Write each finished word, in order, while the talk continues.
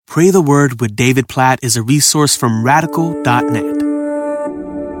Pray the Word with David Platt is a resource from radical.net.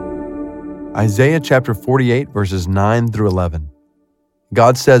 Isaiah chapter 48, verses 9 through 11.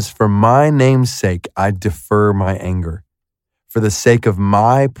 God says, "For my name's sake, I defer my anger. For the sake of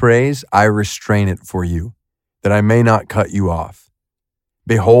my praise, I restrain it for you, that I may not cut you off.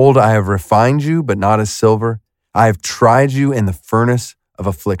 Behold, I have refined you, but not as silver. I have tried you in the furnace of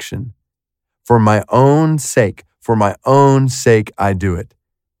affliction. For my own sake, I do it.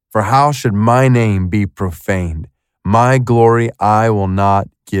 For how should my name be profaned? My glory I will not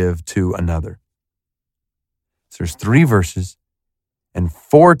give to another." So there's 3 verses, and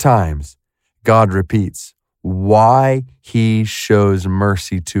 4 times God repeats why he shows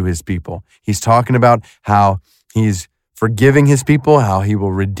mercy to his people. He's talking about how he's forgiving his people, how he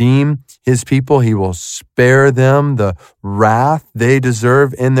will redeem his people. He will spare them the wrath they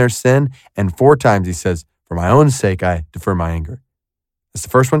deserve in their sin. And 4 times he says, "For my own sake, I defer my anger." That's the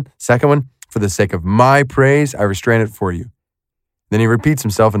first one. Second one, "For the sake of my praise, I restrain it for you." Then he repeats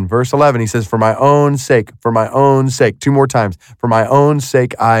himself in verse 11. He says, for my own sake, 2 more times. "For my own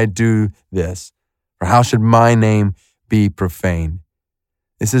sake, I do this. For how should my name be profaned?"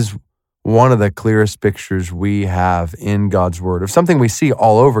 This is one of the clearest pictures we have in God's Word of something we see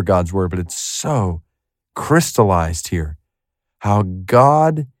all over God's Word, but it's so crystallized here. How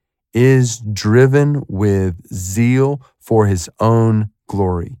God is driven with zeal for his own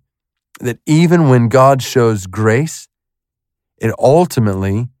glory. That even when God shows grace, it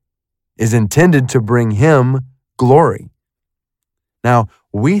ultimately is intended to bring him glory. Now,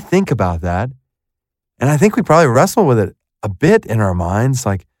 we think about that, and I think we probably wrestle with it a bit in our minds,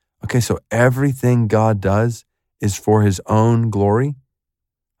 like, okay, so everything God does is for his own glory?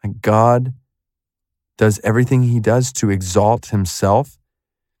 Like God does everything he does to exalt himself?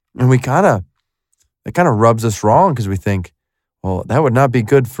 And it kind of rubs us wrong because we think, well, that would not be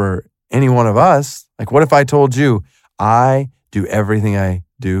good for any one of us. Like, what if I told you, I do everything I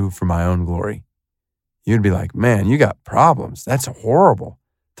do for my own glory? You'd be like, man, you got problems. That's horrible.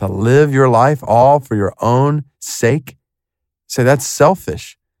 To live your life all for your own sake? Say that's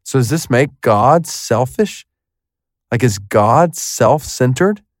selfish. So does this make God selfish? Like, is God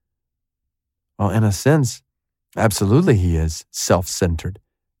self-centered? Well, in a sense, absolutely he is self-centered.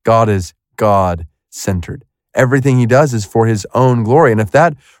 God is God-centered. Everything he does is for his own glory. And if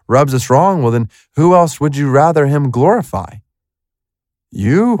that rubs us wrong, well, then who else would you rather him glorify?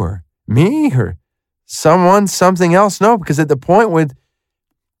 You or me or something else? No, because at the point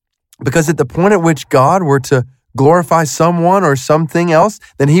at which God were to glorify someone or something else,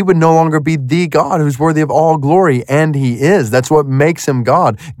 then he would no longer be the God who's worthy of all glory, and he is. That's what makes him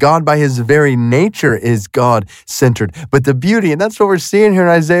God. God by his very nature is God-centered. But the beauty, and that's what we're seeing here in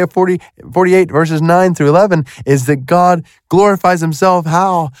Isaiah 48, verses 9 through 11, is that God glorifies himself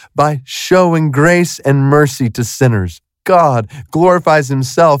how? By showing grace and mercy to sinners. God glorifies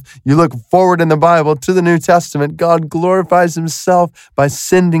himself. You look forward in the Bible to the New Testament, God glorifies himself by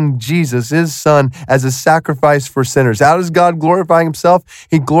sending Jesus, his son, as a sacrifice for sinners. How does God glorify himself?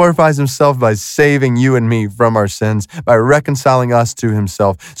 He glorifies himself by saving you and me from our sins, by reconciling us to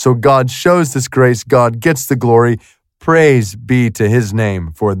himself. So God shows this grace. God gets the glory. Praise be to his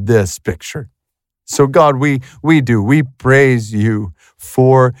name for this picture. So God, we praise you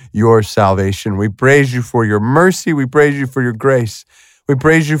for your salvation. We praise you for your mercy. We praise you for your grace. We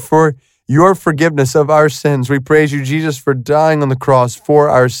praise you for your forgiveness of our sins. We praise you, Jesus, for dying on the cross for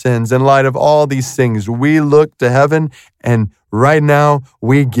our sins. In light of all these things, we look to heaven, and right now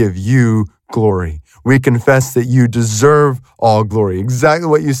we give you glory. We confess that you deserve all glory. Exactly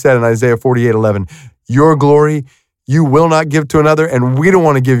what you said in Isaiah 48:11. Your glory you will not give to another, and we don't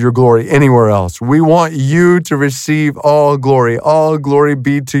want to give your glory anywhere else. We want you to receive all glory. All glory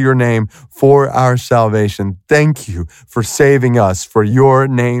be to your name for our salvation. Thank you for saving us for your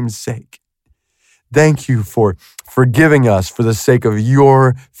name's sake. Thank you for forgiving us for the sake of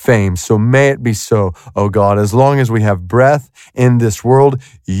your fame. So may it be so, oh God. As long as we have breath in this world,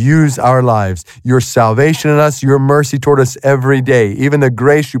 use our lives, your salvation in us, your mercy toward us every day, even the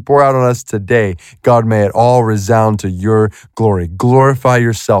grace you pour out on us today. God, may it all resound to your glory. Glorify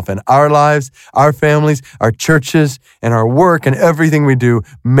yourself in our lives, our families, our churches, and our work and everything we do.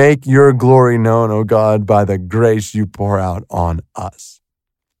 Make your glory known, oh God, by the grace you pour out on us.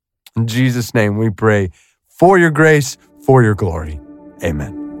 In Jesus' name we pray for your grace, for your glory.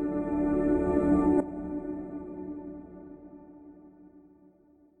 Amen.